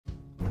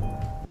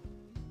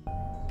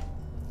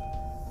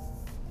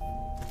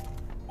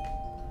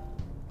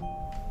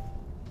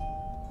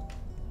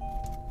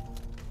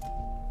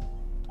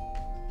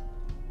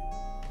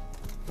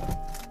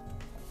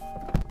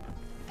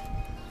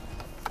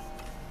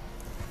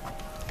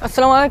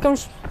Assalamualaikum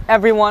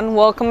everyone,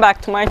 welcome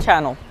back to my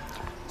channel.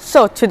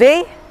 So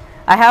today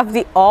I have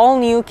the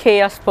all-new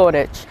Kia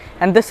Sportage,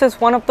 and this is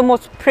one of the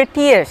most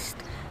prettiest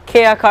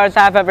Kia cars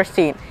I've ever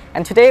seen,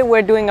 and today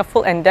we're doing a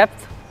full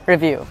in-depth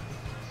review.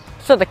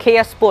 So the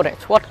Kia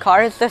Sportage, what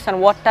car is this and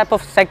what type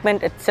of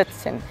segment it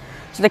sits in?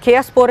 So the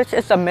Kia Sportage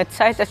is a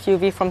mid-size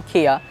SUV from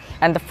Kia,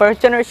 and the first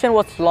generation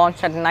was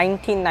launched in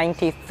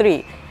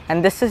 1993,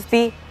 and this is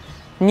the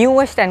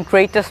newest and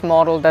greatest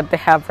model that they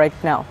have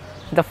right now,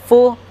 the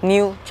full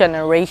new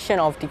generation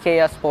of the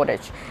Kia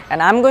Sportage. And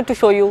I'm going to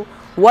show you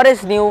what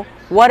is new,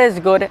 what is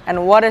good,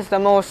 and what is the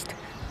most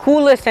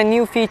coolest and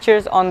new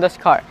features on this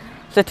car.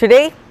 So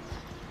today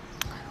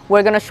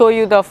we're going to show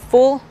you the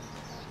full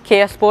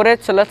Kia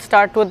Sportage. So let's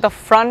start with the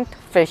front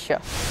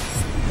fascia.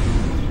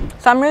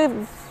 So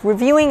I'm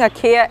reviewing a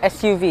Kia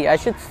SUV. I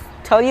should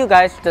tell you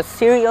guys the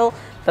serial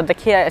that the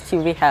Kia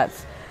SUV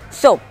has.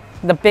 So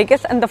the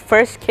biggest and the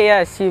first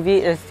Kia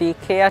SUV is the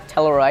Kia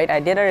Telluride. I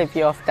did a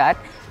review of that.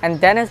 And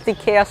then is the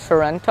Kia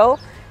Sorento,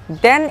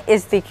 then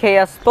is the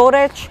Kia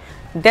Sportage,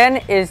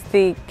 then is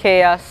the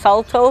Kia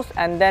Seltos,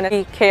 and then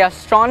the Kia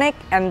Stonic,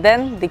 and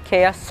then the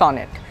Kia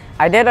Sonet.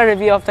 I did a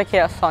review of the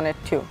Kia Sonet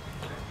too.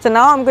 So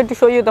now I'm going to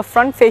show you the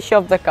front fascia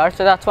of the car,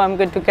 so that's why I'm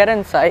going to get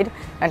inside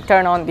and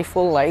turn on the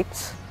full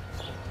lights.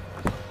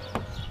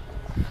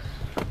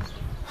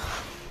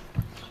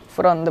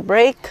 Foot on the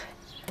brake,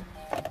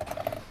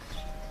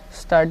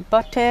 start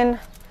button.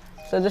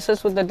 So this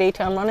is with the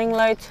daytime running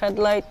lights,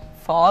 headlight,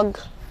 fog,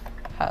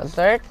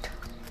 hazard,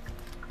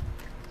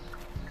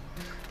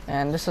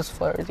 and this is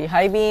for the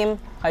high beam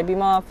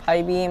off,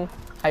 high beam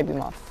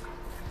off.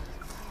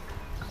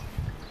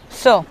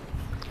 So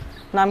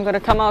now I'm going to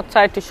come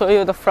outside to show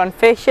you the front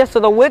fascia. So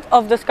the width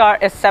of this car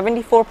is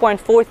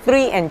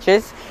 74.43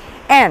 inches,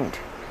 and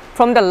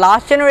from the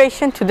last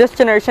generation to this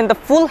generation the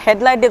full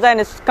headlight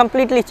design is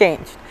completely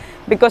changed,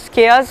 because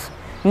Kia's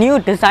new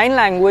design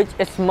language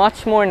is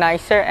much more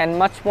nicer and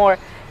much more,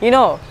 you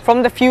know,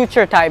 from the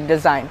future type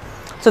design.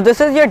 So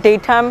this is your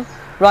daytime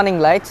running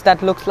lights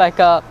that looks like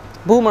a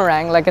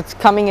boomerang, like it's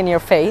coming in your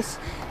face.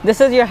 This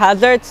is your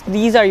hazards,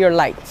 these are your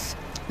lights.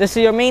 This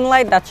is your main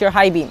light, that's your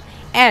high beam.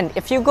 And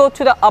if you go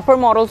to the upper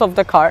models of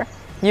the car,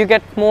 you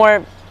get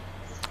full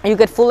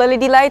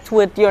LED lights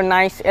with your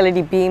nice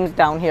LED beams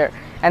down here.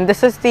 And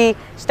this is the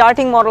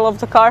starting model of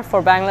the car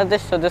for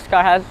Bangladesh, so this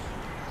car has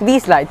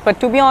these lights.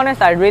 But to be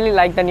honest, I really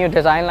like the new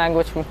design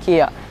language from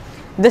Kia.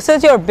 This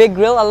is your big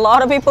grille. A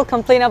lot of people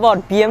complain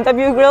about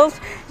BMW grills.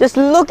 Just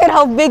look at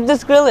how big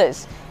this grille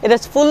is. It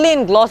is fully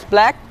in gloss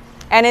black,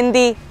 and in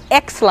the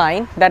X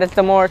line, that is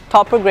the more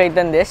topper grade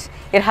than this,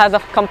 it has a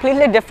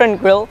completely different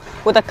grille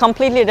with a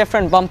completely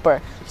different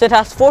bumper. So it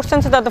has 4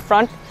 sensors at the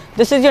front.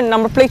 This is your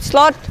number plate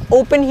slot.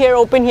 Open here,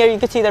 you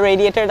can see the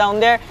radiator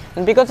down there,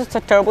 and because it's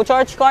a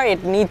turbocharged car,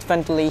 it needs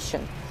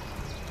ventilation.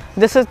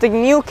 This is the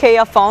new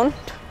Kia font,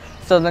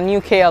 so the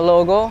new Kia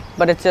logo,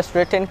 but it's just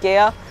written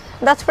Kia.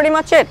 That's pretty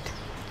much it.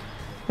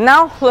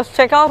 Now let's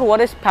check out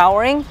what is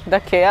powering the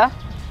Kia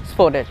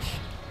Sportage.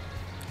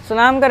 So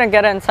now I'm gonna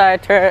get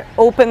inside to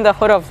open the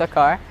hood of the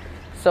car.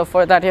 So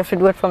for that you have to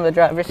do it from the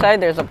driver's side.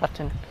 There's a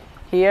button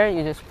here,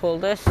 you just pull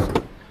this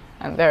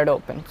and there it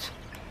opens.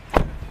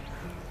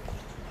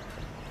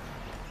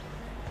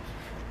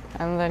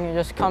 And then you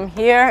just come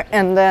here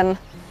and then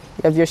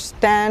you have your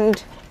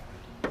stand.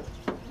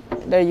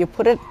 There you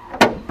put it.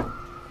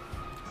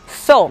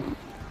 So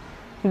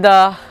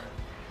the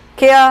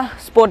Kia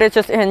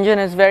Sportage's engine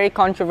is very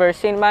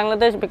controversial in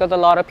Bangladesh because a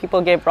lot of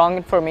people gave wrong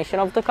information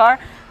of the car.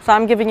 So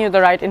I'm giving you the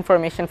right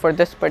information for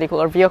this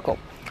particular vehicle.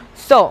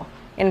 So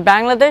in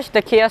Bangladesh,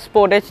 the Kia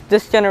Sportage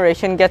this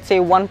generation gets a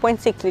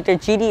 1.6 liter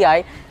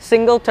GDI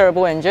single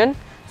turbo engine.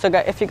 So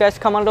if you guys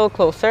come a little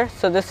closer,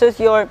 so this is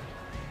your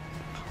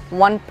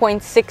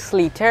 1.6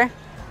 liter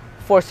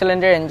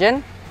 4-cylinder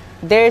engine.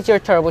 There's your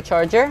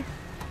turbocharger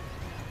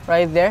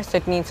right there, so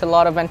it needs a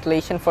lot of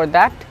ventilation for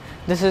that.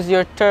 This is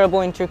your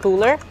turbo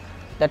intercooler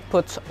that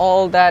puts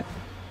all that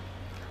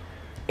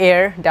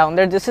air down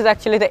there. This is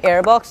actually the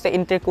air box, the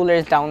intercooler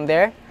is down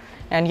there,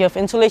 and you have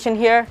insulation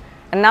here.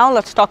 And now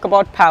let's talk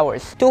about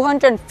powers.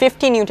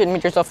 250 Newton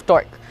meters of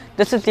torque.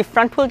 This is the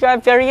front wheel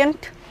drive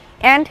variant,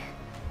 and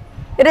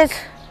it is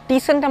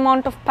decent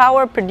amount of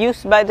power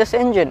produced by this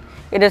engine.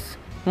 It is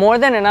more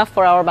than enough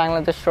for our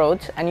Bangladesh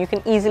roads, and you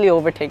can easily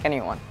overtake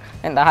anyone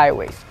in the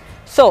highways.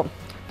 So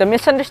the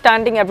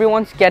misunderstanding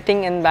everyone's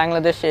getting in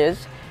Bangladesh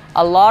is,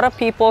 a lot of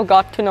people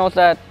got to know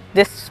that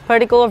this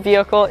particular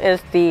vehicle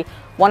is the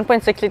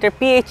 1.6 liter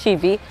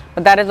PHEV,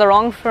 but that is the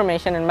wrong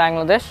information in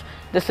Bangladesh.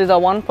 This is a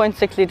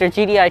 1.6 liter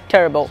GDI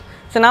turbo.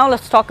 So now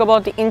let's talk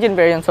about the engine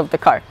variants of the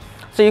car.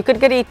 So you could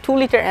get a 2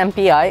 liter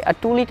MPI, a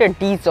 2 liter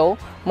diesel,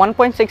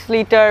 1.6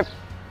 liter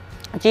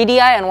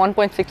GDI, and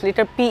 1.6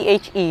 liter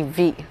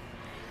PHEV.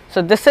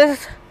 So this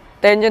is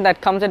the engine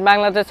that comes in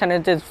Bangladesh, and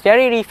it is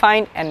very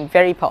refined and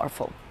very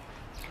powerful.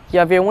 You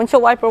have your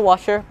windshield wiper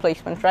washer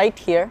placement right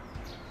here.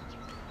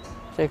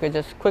 So you could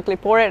just quickly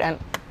pour it and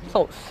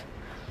close.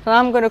 So now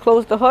I'm going to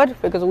close the hood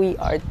because we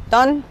are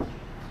done.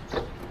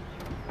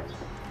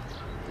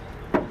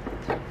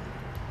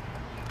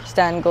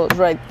 stand goes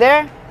right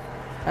there,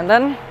 and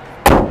then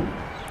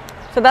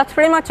so that's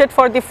pretty much it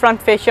for the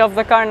front fascia of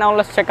the car. Now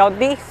let's check out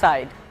the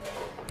side.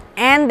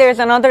 And there's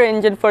another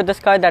engine for this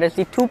car, that is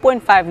the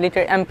 2.5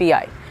 liter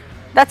MPI.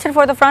 That's it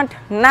for the front.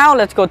 Now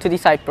let's go to the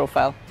side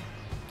profile.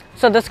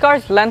 So this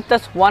car's length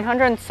is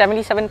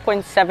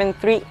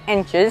 177.73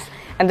 inches,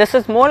 and this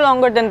is more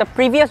longer than the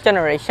previous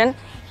generation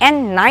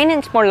and 9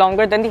 inches more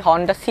longer than the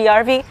Honda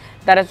CR-V,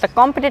 that is the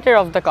competitor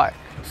of the car.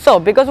 So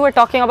because we're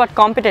talking about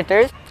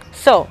competitors,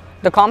 so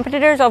the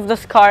competitors of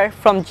this car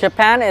from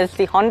Japan is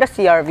the Honda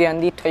CR-V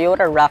and the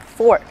Toyota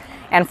RAV4,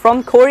 and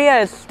from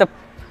Korea is the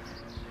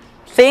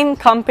same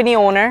company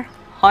owner,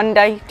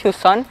 Hyundai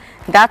Tucson.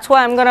 That's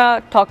why I'm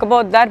gonna talk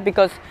about that,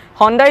 because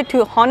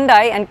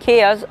Hyundai and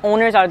Kia's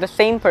owners are the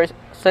same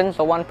person,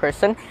 so one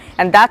person,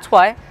 and that's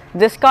why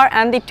this car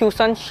and the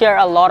Tucson share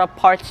a lot of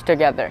parts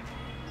together.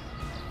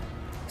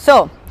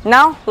 So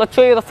now let's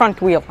show you the front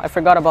wheel. I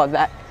forgot about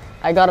that.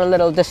 I got a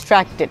little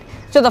distracted.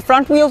 So the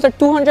front wheels are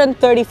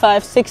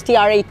 235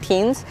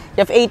 60R18s. You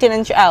have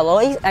 18-inch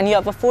alloys, and you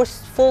have a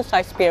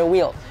full-size spare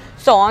wheel.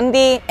 So on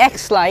the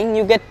X line,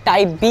 you get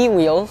Type B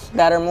wheels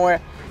that are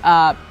more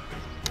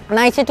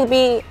nicer, to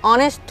be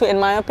honest, in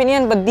my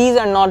opinion, but these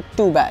are not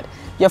too bad.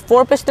 You have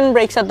 4-piston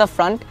brakes at the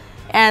front,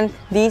 and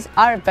these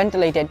are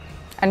ventilated.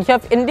 And you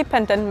have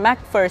independent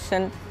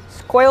McPherson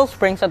coil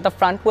springs at the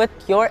front with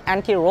your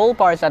anti-roll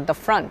bars at the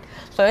front.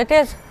 So it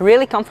is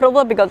really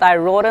comfortable, because I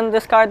rode in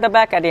this car at the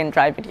back. I didn't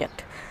drive it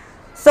yet.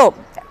 So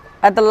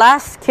at the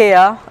last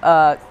Kia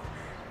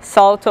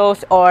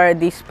Seltos or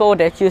the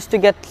Sportage used to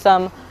get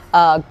some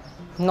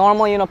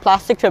normal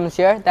plastic trims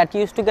here that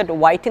used to get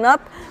whitened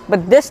up,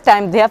 but this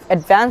time they have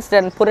advanced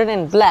it and put it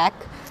in black,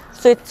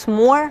 so it's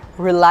more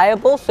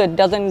reliable, so it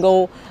doesn't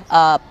go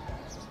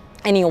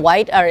any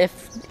white, or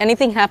if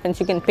anything happens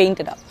you can paint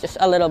it up, just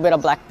a little bit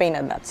of black paint,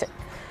 and that's it.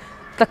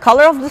 The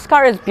color of this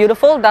car is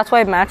beautiful. That's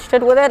why I matched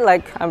it with it.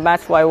 Like, I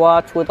matched my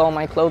watch with all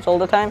my clothes all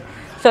the time.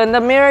 So in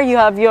the mirror you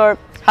have your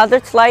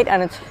hazards light,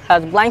 and it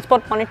has blind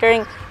spot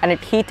monitoring, and it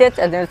heated,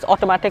 and then it's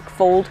automatic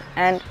fold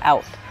and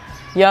out.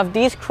 You have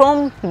these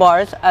chrome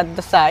bars at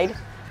the side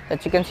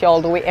that you can see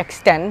all the way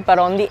extend, but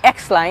on the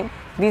X line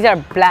these are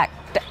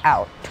blacked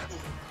out.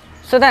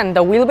 So then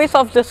the wheelbase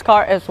of this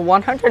car is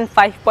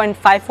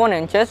 105.51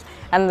 inches,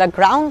 and the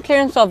ground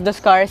clearance of this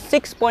car is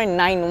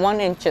 6.91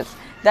 inches.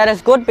 That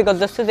is good, because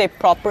this is a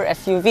proper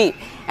SUV,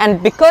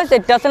 and because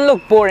it doesn't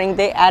look boring,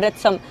 they added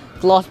some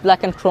gloss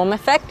black and chrome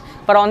effect.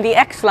 But on the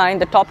X line,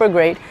 the topper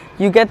grade,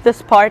 you get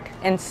this part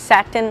in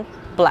satin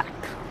black.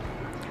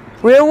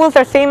 Rear wheels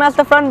are same as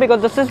the front,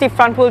 because this is the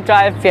front wheel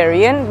drive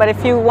variant, but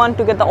if you want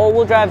to get the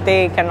all-wheel drive,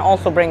 they can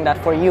also bring that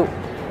for you.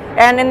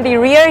 And in the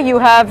rear you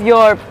have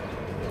your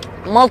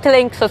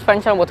multi-link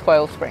suspension with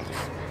coil springs.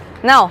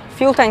 Now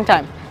fuel tank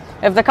time.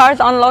 If the car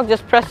is unlocked,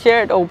 just press here,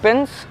 it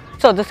opens.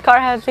 So this car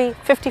has a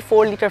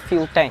 54-liter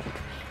fuel tank.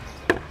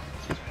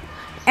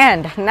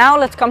 And now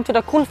let's come to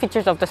the cool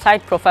features of the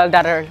side profile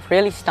that are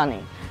really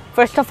stunning.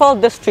 First of all,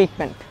 this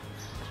treatment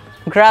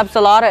grabs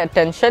a lot of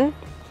attention,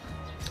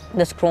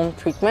 this chrome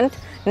treatment.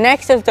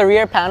 Next is the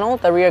rear panel,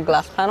 the rear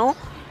glass panel.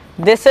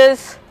 This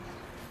is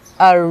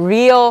a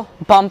real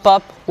bump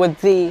up with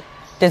the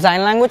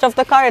design language of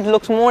the car. It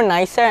looks more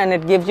nicer, and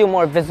it gives you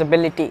more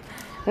visibility.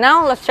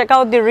 Now let's check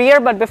out the rear,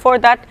 but before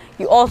that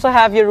you also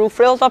have your roof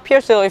rails up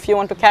here, so if you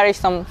want to carry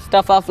some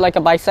stuff off like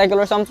a bicycle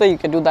or something, you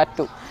can do that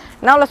too.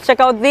 Now let's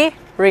check out the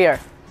rear.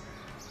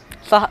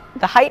 So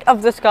the height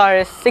of this car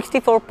is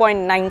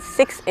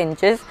 64.96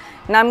 inches.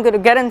 Now I'm going to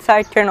get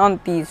inside, turn on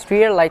these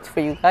rear lights for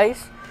you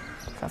guys.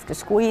 So I have to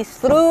squeeze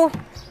through,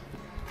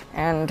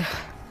 and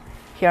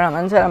here I'm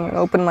inside. I'm going to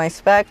open my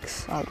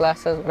specs or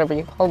glasses, whatever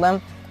you call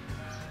them.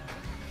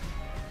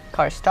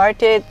 Car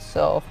started,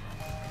 so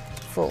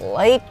full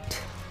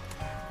light,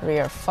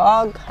 rear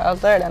fog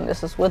hazard, and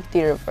this is with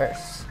the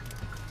reverse.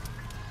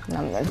 Now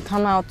I'm going to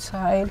come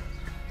outside.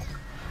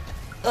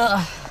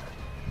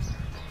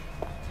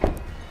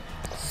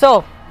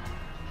 So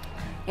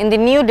in the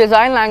new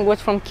design language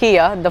from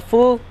Kia, the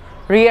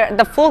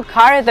full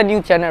car is a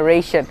new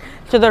generation.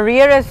 So the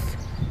rear is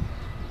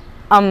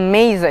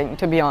amazing,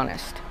 to be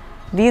honest.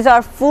 These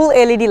are full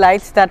LED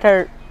lights that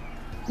are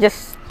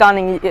just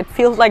stunning. It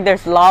feels like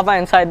there's lava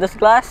inside this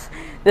glass.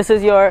 This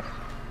is your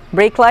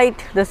brake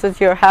light, this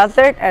is your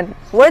hazard, and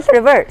where's the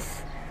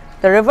reverse?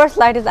 The reverse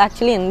light is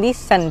actually in the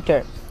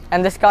center,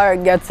 and this car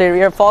gets a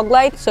rear fog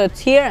light, so it's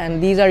here,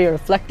 and these are your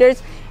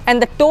reflectors. And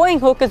the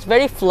towing hook is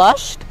very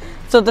flushed,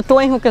 so the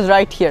towing hook is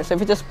right here. So if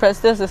you just press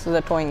this, this is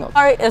the towing hook. The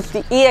car is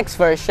the EX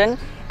version,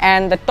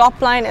 and the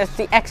top line is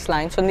the X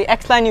line. So in the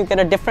X line you get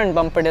a different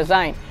bumper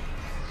design.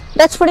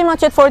 That's pretty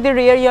much it for the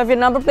rear. You have your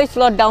number plate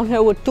slot down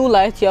here with two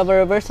lights. You have a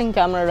reversing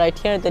camera right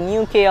here, the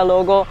new Kia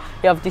logo.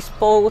 You have the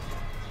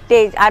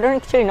Sportage. I don't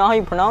actually know how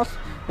you pronounce,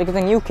 because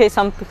in UK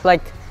some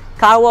like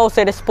Carwow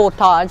said it's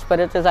Sportage, but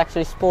it is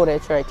actually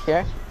Sportage right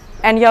here.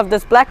 And you have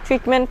this black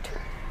treatment.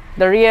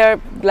 The rear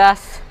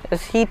glass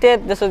is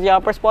heated. This is your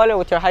upper spoiler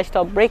with your high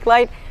stop brake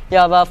light. You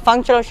have a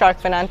functional shark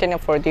fin antenna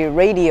for the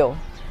radio.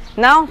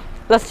 Now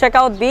let's check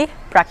out the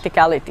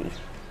practicality.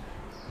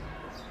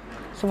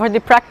 So for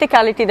the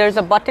practicality, there's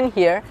a button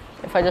here.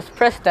 If I just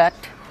press that,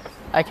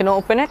 I can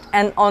open it,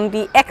 and on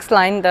the X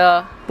line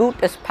the boot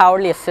is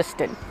powerly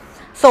assisted.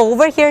 So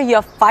over here you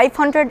have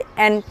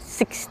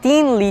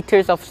 516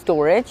 liters of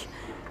storage.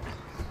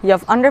 You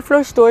have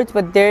underfloor storage,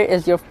 but there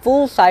is your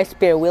full size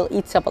spare wheel,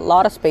 eats up a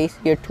lot of space.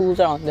 Your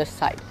tools are on this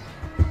side,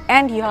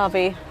 and you have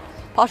a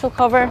partial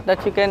cover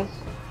that you can,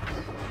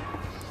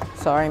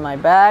 sorry my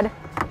bad,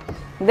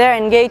 they're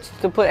engaged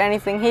to put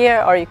anything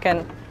here, or you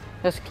can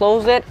just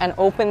close it and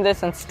open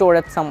this and store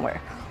it somewhere.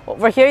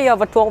 Over here you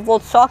have a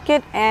 12-volt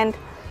socket, and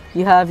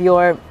you have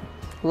your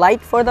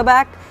light for the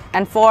back.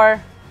 And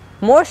for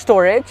more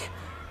storage,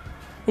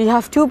 you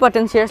have two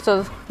buttons here,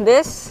 so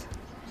this,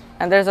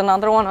 and there's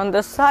another one on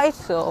this side,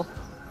 so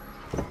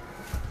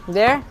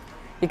there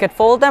you could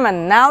fold them,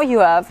 and now you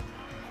have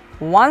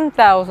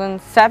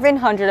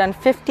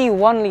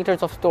 1,751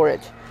 liters of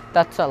storage.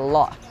 That's a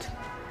lot.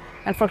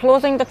 And for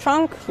closing the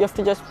trunk, you have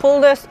to just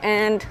pull this,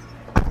 and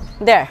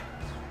there.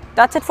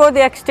 That's it for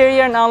the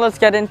exterior. Now let's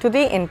get into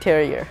the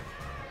interior.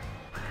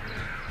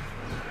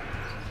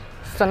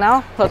 So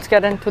now let's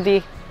get into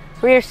the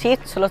rear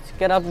seats. So let's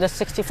get up the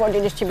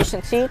 60/40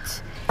 distribution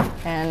seats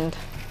and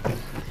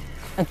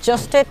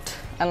adjust it,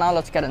 and now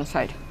let's get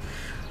inside.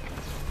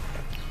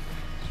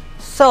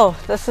 So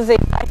this is a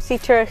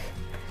 5-seater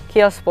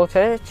Kia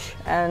Sportage,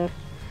 and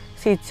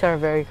seats are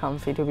very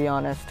comfy, to be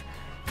honest.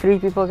 3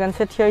 people can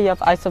sit here. You have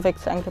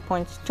ISOFIX anchor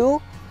points 2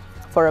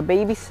 for a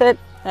baby sit,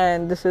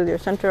 and this is your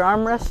center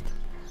armrest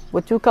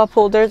with 2 cup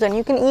holders, and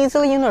you can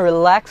easily,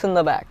 relax in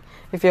the back.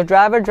 If your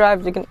driver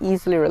drives, you can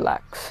easily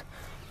relax.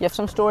 You have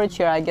some storage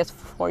here, I guess,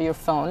 for your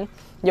phone.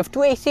 You have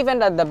 2 AC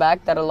vents at the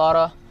back that a lot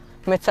of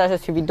mid-size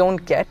SUV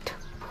don't get,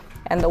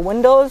 and the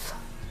windows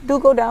do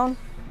go down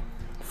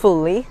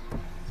fully,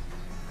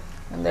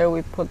 and there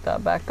we put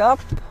that back up.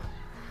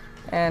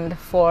 And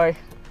for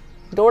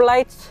door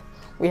lights,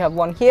 we have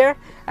one here,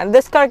 and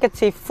this car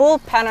gets a full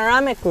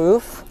panoramic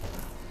roof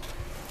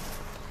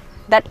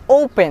that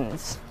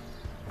opens.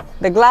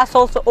 The glass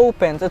also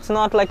opens. It's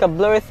not like a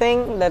blur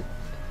thing that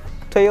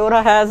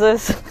Toyota has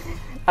this.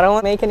 I don't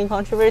want to make any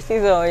controversy,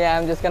 so yeah,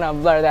 I'm just gonna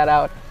blur that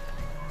out.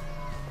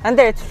 And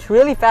there, it's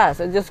really fast.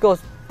 It just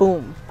goes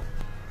boom.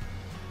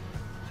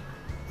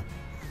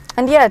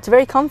 And yeah, it's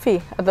very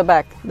comfy at the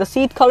back. The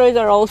seat colors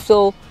are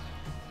also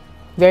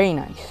very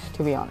nice,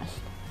 to be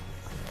honest.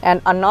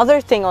 And another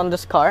thing on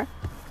this car,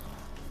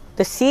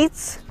 the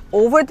seats,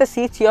 over the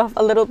seats you have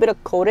a little bit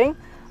of coating.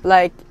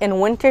 Like in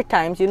winter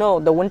times,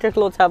 the winter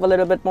clothes have a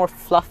little bit more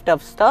fluffed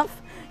up stuff.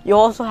 You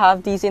also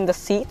have these in the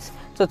seats,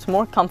 so it's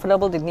more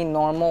comfortable than the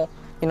normal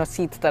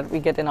seats that we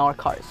get in our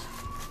cars.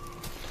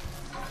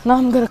 Now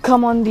I'm gonna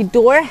come on the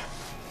door.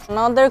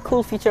 Another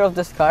cool feature of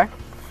this car,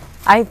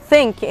 I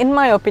think, in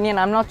my opinion,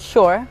 I'm not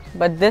sure,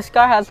 but this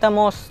car has the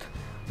most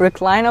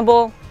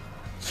reclinable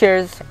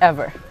chairs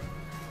ever.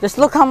 Just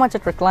look how much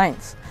it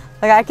reclines.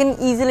 Like, I can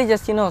easily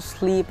just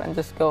sleep and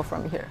just go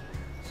from here.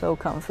 So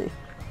comfy.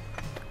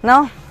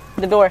 Now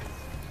the door.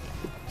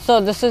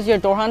 So this is your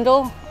door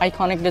handle,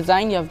 iconic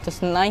design. You have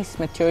this nice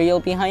material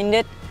behind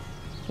it.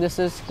 This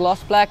is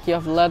gloss black. You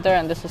have leather,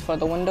 and this is for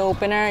the window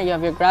opener. You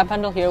have your grab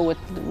handle here with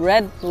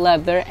red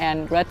leather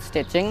and red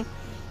stitching.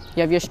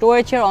 You have your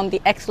storage here. On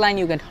the X line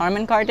you get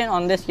Harman Kardon.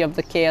 On this you have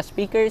the Kia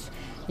speakers.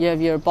 You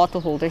have your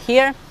bottle holder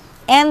here,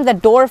 and the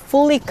door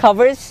fully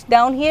covers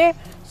down here,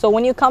 so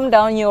when you come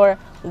down, your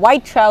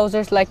white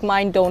trousers like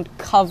mine don't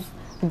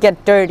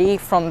get dirty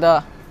from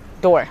the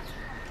door.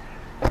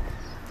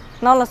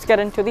 Now let's get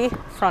into the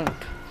front.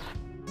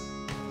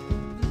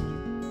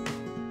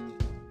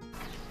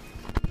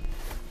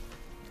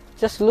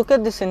 Just look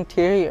at this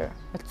interior.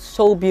 It's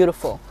so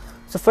beautiful.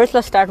 So first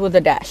let's start with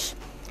the dash.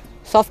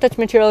 Soft touch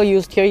material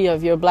used here. You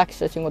have your black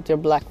stitching with your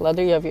black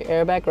leather. You have your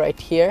airbag right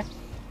here.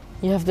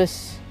 You have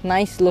this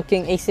nice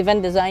looking AC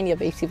vent design. You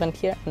have AC vent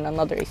here and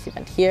another AC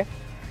vent here.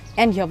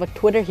 And you have a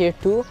tweeter here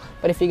too.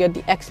 But if you get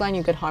the X line,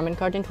 you get Harman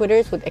Kardon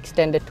tweeters with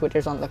extended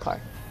tweeters on the car.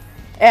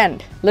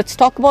 And let's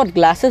talk about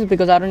glasses,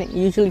 because I don't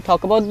usually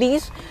talk about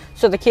these.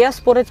 So the Kia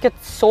Sportage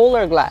gets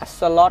solar glass.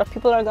 So a lot of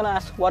people are gonna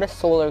ask, what is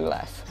solar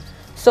glass?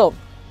 So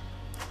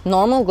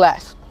normal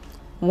glass,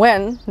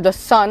 when the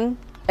sun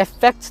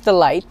affects the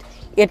light,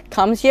 it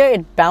comes here,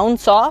 it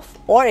bounces off,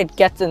 or it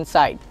gets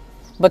inside.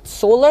 But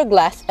solar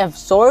glass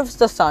absorbs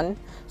the sun,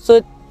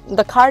 so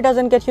the car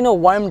doesn't get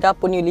warmed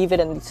up when you leave it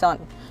in the sun.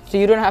 So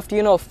you don't have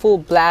to full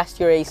blast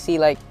your AC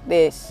like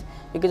this.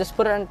 You can just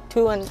put it on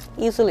 2 and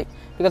easily,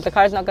 because the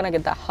car is not gonna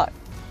get that hot.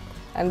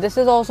 And this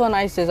is also a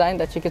nice design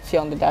that you can see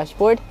on the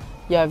dashboard.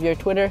 You have your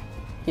tweeter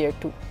here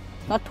too.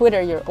 Not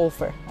tweeter, your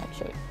offer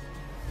actually.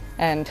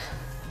 And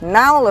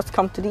now let's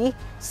come to the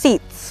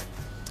seats.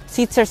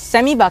 Seats are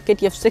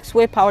semi-bucket. You have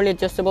 6-way powerly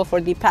adjustable for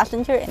the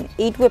passenger and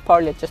 8-way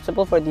powerly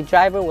adjustable for the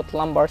driver with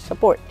lumbar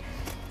support.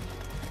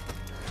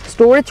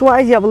 Storage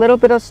wise, you have a little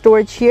bit of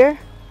storage here.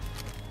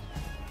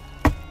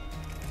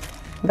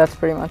 That's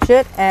pretty much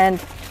it. And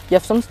you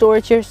have some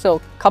storage here.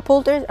 So cup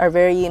holders are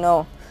very,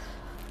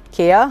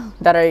 Kia,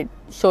 that are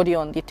showed you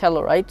on the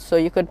Telluride. So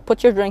you could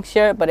put your drinks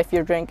here, but if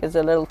your drink is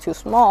a little too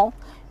small,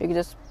 you can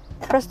just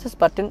press this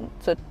button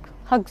so it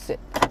hugs it.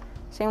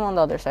 Same on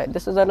the other side.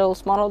 This is a little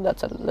smaller,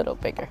 that's a little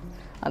bigger.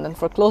 And then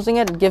for closing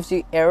it, it gives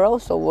you arrow,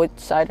 so which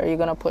side are you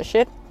gonna push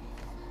it?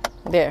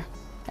 There.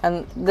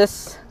 And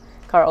this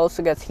car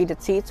also gets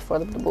heated seats for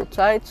both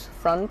sides,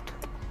 front.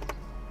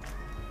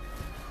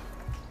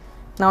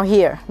 Now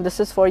here, this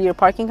is for your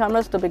parking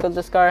cameras, because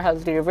this car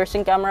has the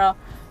reversing camera.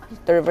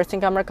 The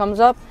reversing camera comes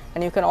up,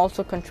 and you can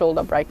also control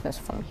the brightness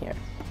from here.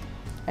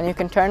 And you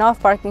can turn off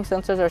parking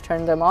sensors or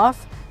turn them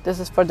off. This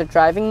is for the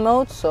driving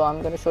mode, so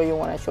I'm going to show you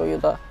when I show you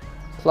the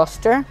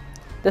cluster.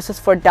 This is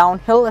for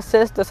downhill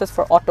assist, this is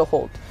for auto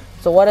hold.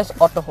 So what is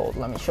auto hold?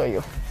 Let me show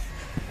you.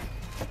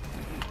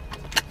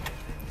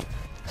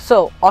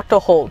 So auto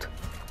hold,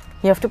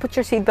 you have to put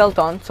your seatbelt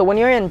on. So when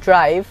you're in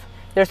drive,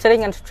 you're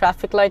sitting at a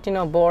traffic light, you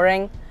know,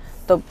 boring.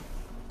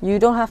 You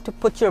don't have to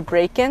put your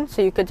brake in,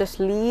 so you could just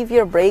leave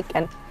your brake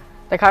and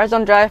the car's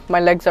on drive, my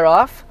legs are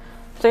off.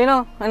 So you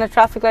know, in a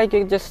traffic light,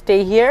 you just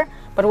stay here.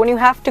 But when you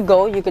have to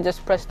go, you could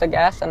just press the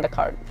gas and the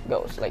car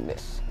goes like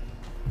this.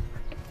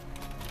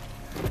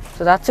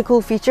 So that's a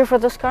cool feature for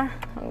this car.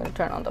 I'm going to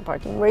turn on the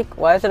parking brake.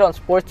 Why is it on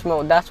sports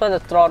mode? That's why the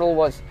throttle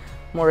was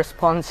more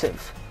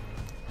responsive.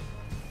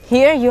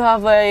 Here you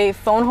have a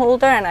phone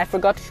holder, and I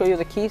forgot to show you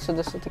the key. So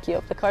this is the key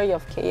of the car. You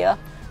have Kia,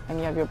 and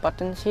you have your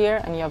buttons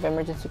here, and you have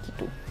emergency key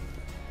too.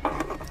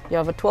 You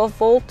have a 12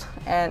 volt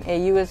and a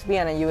USB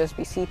and a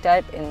USB-C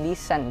type in the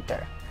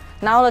center.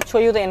 Now let's show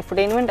you the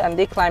infotainment and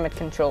the climate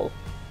control.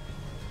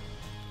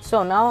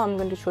 So now I'm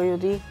going to show you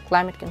the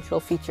climate control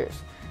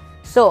features.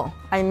 So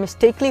I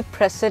mistakenly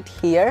press it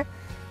here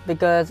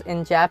because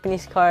in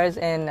Japanese cars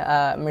and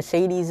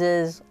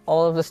Mercedes,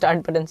 all of the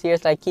start buttons here,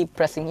 so I keep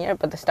pressing here,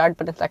 but the start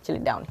button is actually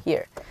down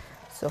here.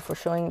 So for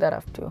showing that, I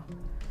have to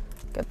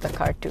get the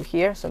car to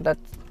here so that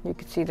you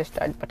can see the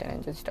start button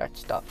and just start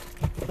stop.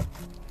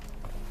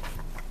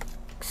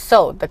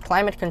 So the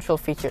climate control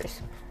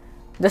features.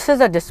 This is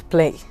a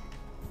display.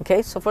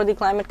 Okay, so for the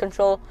climate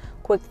control,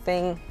 quick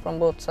thing from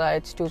both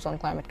sides, Tucson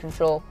climate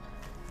control.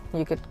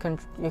 You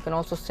can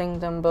also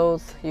sync them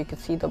both. You can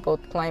see the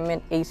both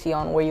climate, AC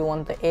on where you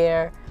want the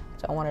air.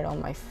 So I want it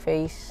on my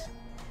face.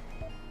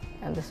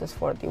 And this is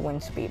for the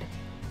wind speed.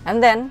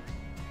 And then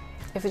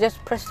if you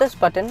just press this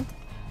button,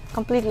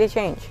 completely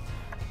change.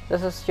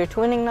 This is your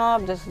tuning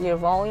knob, this is your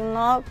volume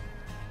knob.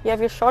 You have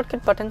your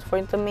shortcut buttons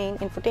for the main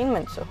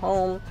infotainment. So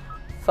home,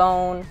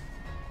 phone,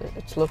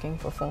 it's looking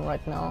for phone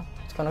right now.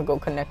 It's gonna go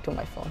connect to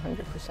my phone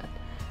 100%.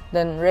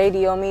 Then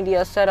radio,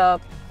 media,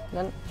 setup,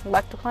 then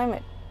back to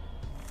climate.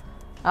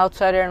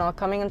 Outside air now,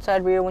 coming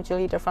inside, rear windshield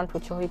heater, front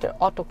windshield heater,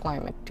 auto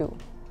climate too.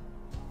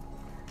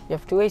 You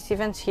have two AC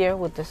vents here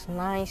with this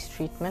nice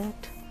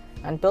treatment.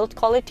 And build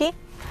quality,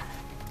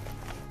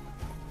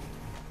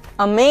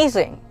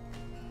 amazing.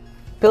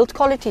 Build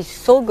quality is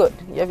so good.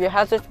 You have your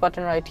hazards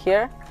button right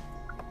here.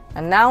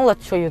 And now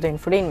let's show you the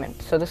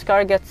infotainment. So this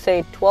car gets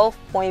a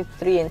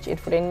 12.3-inch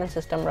infotainment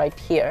system right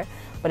here.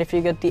 But if you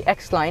get the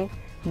X line,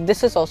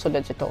 this is also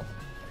digital.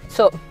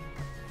 So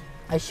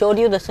I showed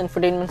you this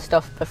infotainment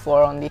stuff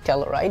before on the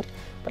Telluride,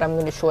 but I'm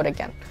going to show it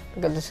again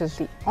because this is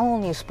the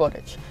all-new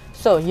Sportage.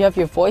 So you have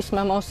your voice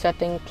memo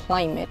setting,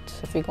 climate. So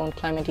if you go on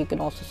climate, you can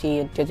also see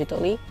it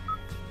digitally.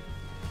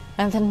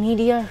 And then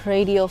media,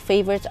 radio,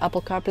 favorites,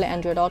 Apple CarPlay,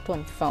 Android Auto,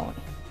 and phone.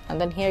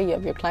 And then here you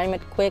have your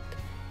climate quick,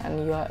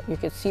 and you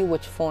can see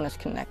which phone is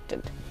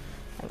connected.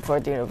 And for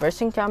the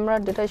reversing camera,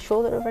 did I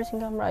show the reversing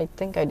camera? I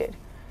think I did.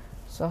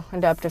 So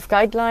adaptive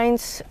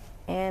guidelines,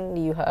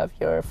 and you have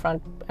your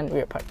front and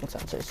rear parking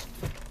sensors.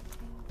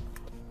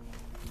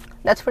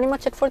 That's pretty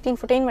much it for the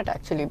infotainment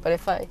actually. But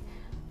if I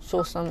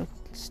show some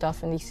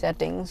stuff in the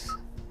settings,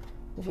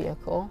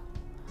 vehicle,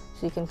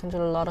 so you can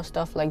control a lot of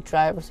stuff like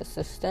driver's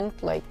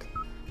assistant. Like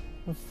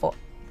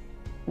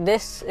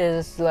this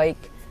is like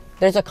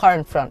there's a car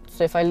in front,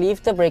 so if I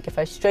leave the brake, if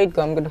I straight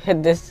go, I'm going to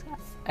hit this.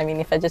 I mean,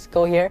 if I just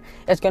go here,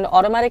 it's going to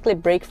automatically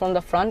brake from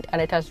the front,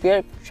 and it has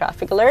rear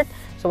traffic alert.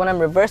 So when I'm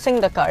reversing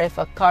the car, if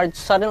a car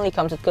suddenly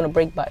comes, it's going to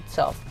brake by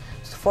itself.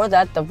 So for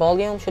that, the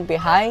volume should be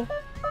high.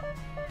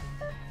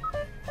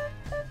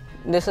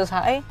 This is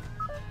high.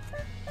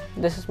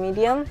 This is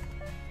medium.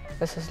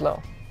 This is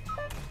low.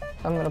 So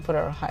I'm going to put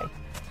it high.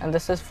 And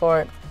this is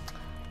for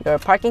your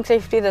parking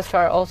safety. This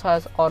car also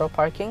has auto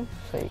parking,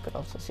 so you could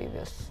also see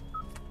this.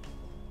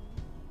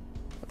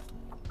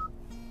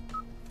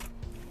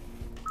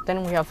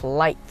 Then we have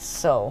lights.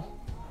 So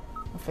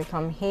if we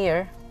come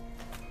here,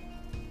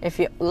 if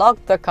you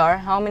lock the car,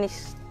 how many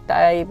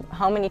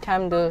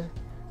times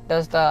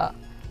does the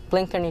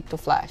blinker need to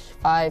flash?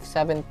 5,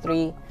 7,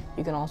 3.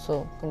 You can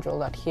also control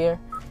that here.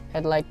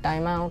 Headlight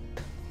timeout,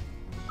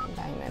 and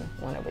time in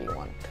whenever you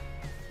want.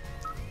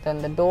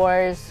 Then the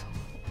doors,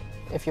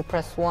 if you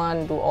press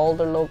 1, do all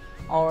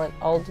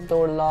the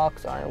door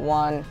locks are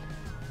 1.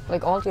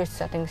 Like all your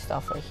setting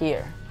stuff are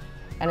here.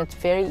 And it's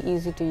very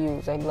easy to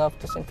use. I love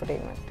this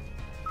infotainment.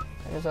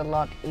 It is a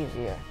lot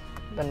easier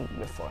than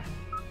before.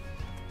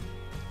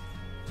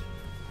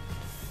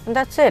 And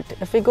that's it.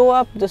 If we go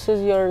up, this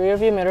is your rear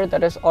view mirror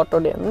that is auto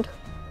dimmed.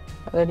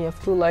 And then you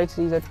have two lights.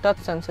 These are touch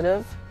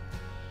sensitive.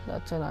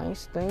 That's a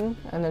nice thing.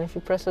 And then if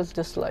you press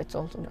this light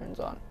also turns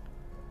on.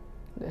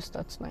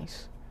 That's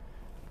nice.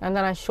 And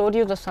then I showed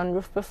you the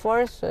sunroof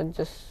before, so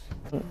just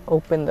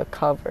open the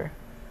cover.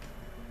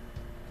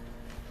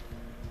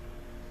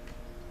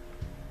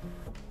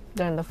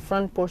 Then the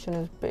front portion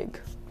is big.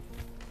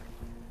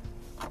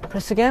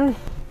 Press again,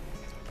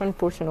 front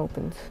portion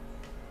opens.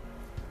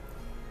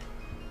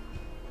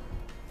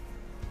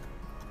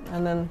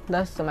 And then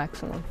that's the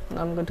maximum.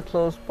 Now I'm going to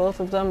close both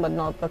of them, but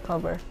not the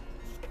cover.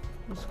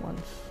 Just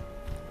once.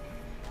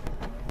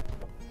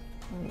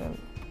 And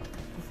then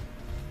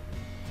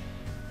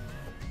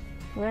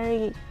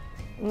very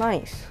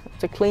nice.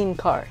 It's a clean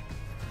car.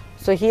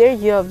 So here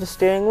you have the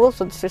steering wheel.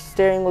 So this is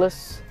steering wheel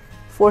is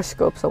 4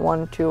 scopes, so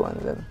 1, 2,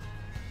 and then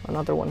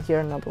another one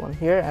here, another one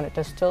here, and it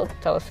is tilt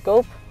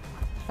telescope,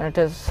 and it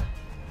is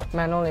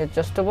manually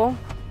adjustable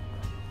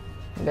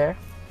there.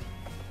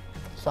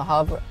 So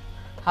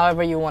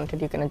however you want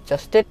it, you can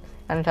adjust it,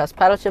 and it has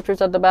paddle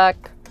shifters at the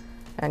back,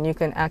 and you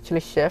can actually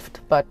shift.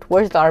 But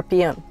where's the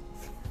RPM?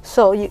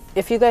 So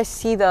if you guys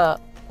see the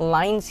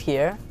lines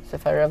here, so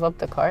if I rev up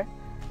the car,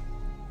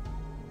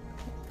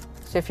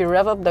 so if you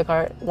rev up the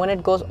car, when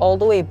it goes all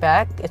the way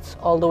back, it's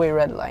all the way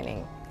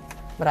redlining.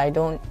 But I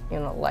don't,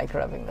 like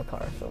revving the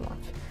car so much.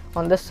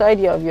 On this side,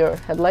 you have your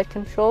headlight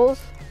controls,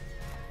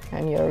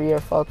 and your rear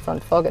fog,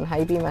 front fog, and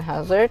high beam and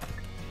hazard.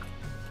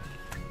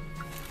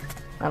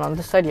 And on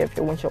this side, you have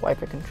your windshield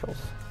wiper controls.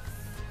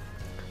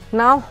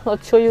 Now,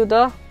 let's show you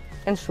the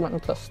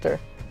instrument cluster.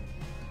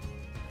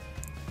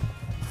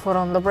 Foot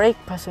on the brake,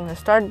 pressing the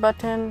start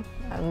button,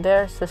 and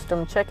there,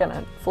 system check, and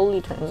it fully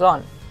turns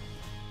on.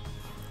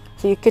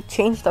 So you could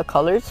change the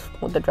colors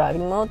with the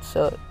driving mode.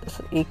 So this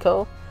is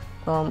Eco,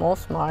 Normal,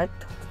 Smart,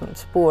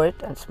 Sport,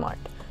 and Smart.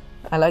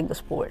 I like the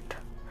Sport.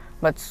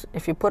 But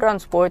if you put it on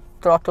Sport,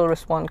 throttle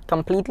response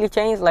completely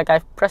changed. Like I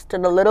pressed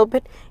it a little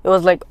bit, it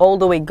was like all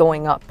the way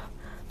going up.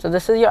 So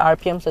this is your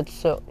RPM, so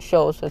it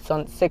shows it's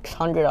on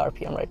 600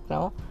 RPM right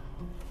now.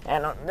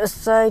 And on this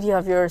side, you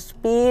have your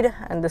speed,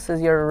 and this is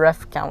your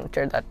ref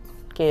counter that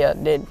Kia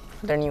did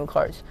for their new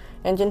cars.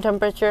 Engine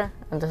temperature,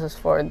 and this is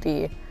for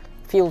the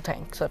fuel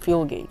tank, so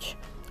fuel gauge.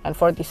 And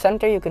for the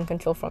center, you can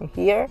control from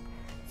here.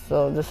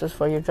 So this is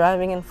for your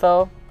driving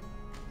info.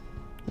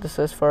 This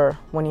is for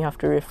when you have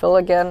to refill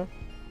again.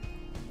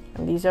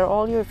 And these are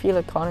all your fuel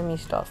economy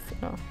stuff.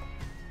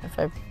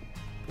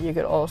 You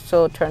could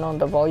also turn on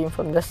the volume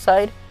from this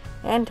side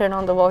and turn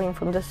on the volume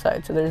from this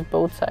side. So there's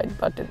both side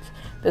buttons.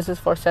 This is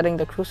for setting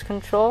the cruise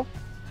control,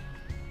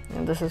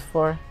 and this is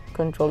for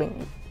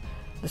controlling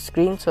the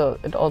screen. So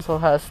it also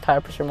has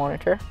tire pressure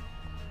monitor,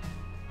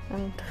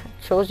 and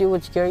it shows you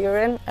which gear you're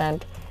in,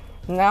 and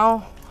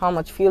now how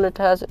much fuel it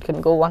has. It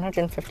can go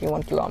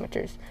 151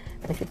 kilometers.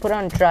 And if you put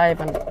on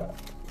drive and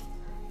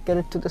get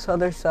it to this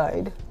other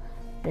side,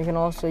 you can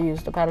also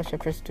use the paddle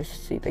shifters to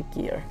see the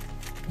gear.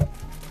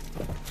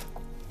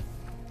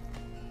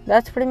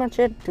 That's pretty much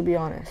it, to be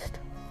honest.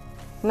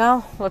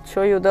 Now let's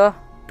show you the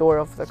door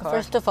of the car.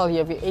 First of all, you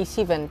have your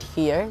AC vent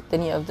here.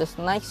 Then you have this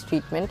nice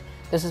treatment.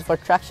 This is for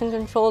traction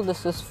control.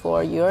 This is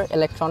for your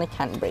electronic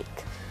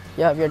handbrake.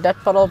 You have your dead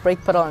pedal,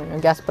 brake pedal, and your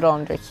gas pedal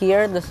under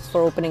here. This is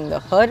for opening the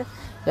hood. You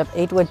have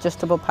 8-way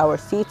adjustable power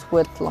seats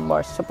with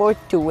lumbar support,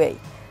 2-way.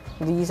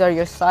 These are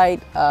your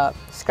side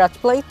scratch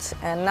plates.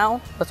 And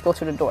now let's go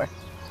to the door.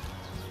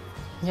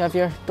 You have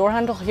your door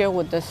handle here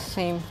with this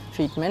same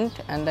treatment,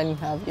 and then you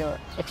have your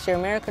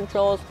exterior mirror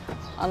controls,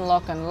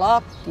 unlock and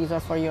lock. These are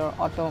for your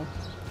auto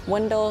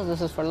windows.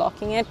 This is for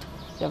locking it.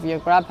 You have your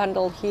grab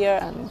handle here,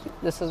 and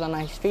this is a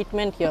nice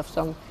treatment. You have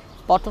some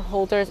bottle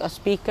holders, a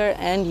speaker,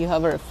 and you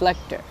have a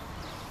reflector.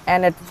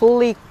 And it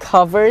fully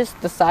covers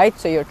the side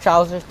so your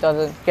trousers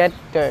doesn't get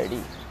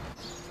dirty.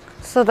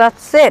 So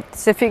that's it.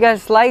 So if you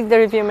guys like the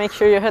review, make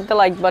sure you hit the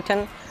like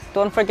button.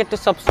 Don't forget to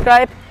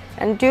subscribe.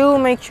 And do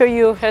make sure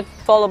you hit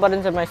follow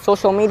buttons on my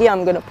social media.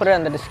 I'm going to put it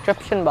in the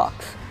description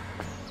box.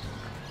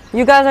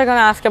 You guys are going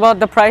to ask about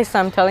the price.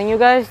 I'm telling you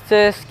guys,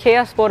 this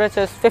Kia Sportage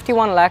is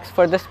 51 lakhs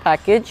for this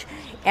package.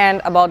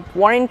 And about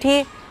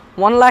warranty,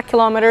 1 lakh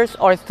kilometers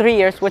or 3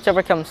 years,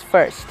 whichever comes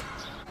first.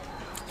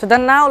 So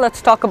then now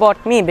let's talk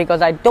about me,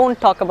 because I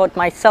don't talk about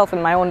myself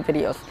in my own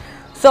videos.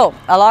 So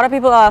a lot of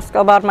people ask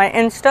about my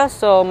Insta.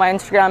 So my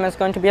Instagram is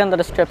going to be in the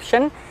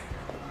description.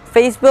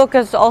 Facebook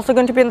is also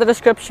going to be in the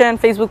description.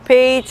 Facebook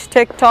page,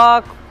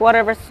 TikTok,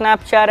 whatever,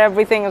 Snapchat,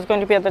 everything is going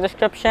to be in the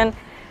description.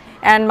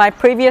 And my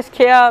previous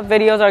Kia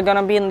videos are going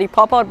to be in the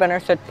pop-out banner,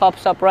 so it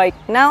pops up right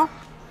now.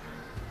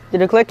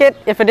 Did you click it?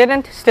 If it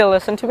didn't, still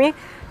listen to me.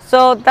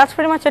 So that's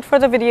pretty much it for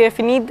the video. If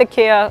you need the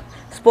Kia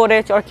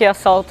Sportage or Kia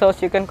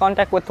Seltos, you can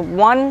contact with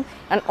one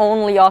and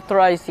only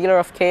authorized dealer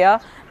of Kia,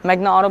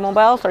 Magna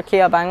Automobiles or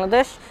Kia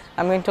Bangladesh.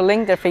 I'm going to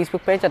link their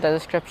Facebook page at the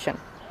description.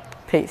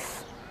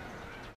 Peace.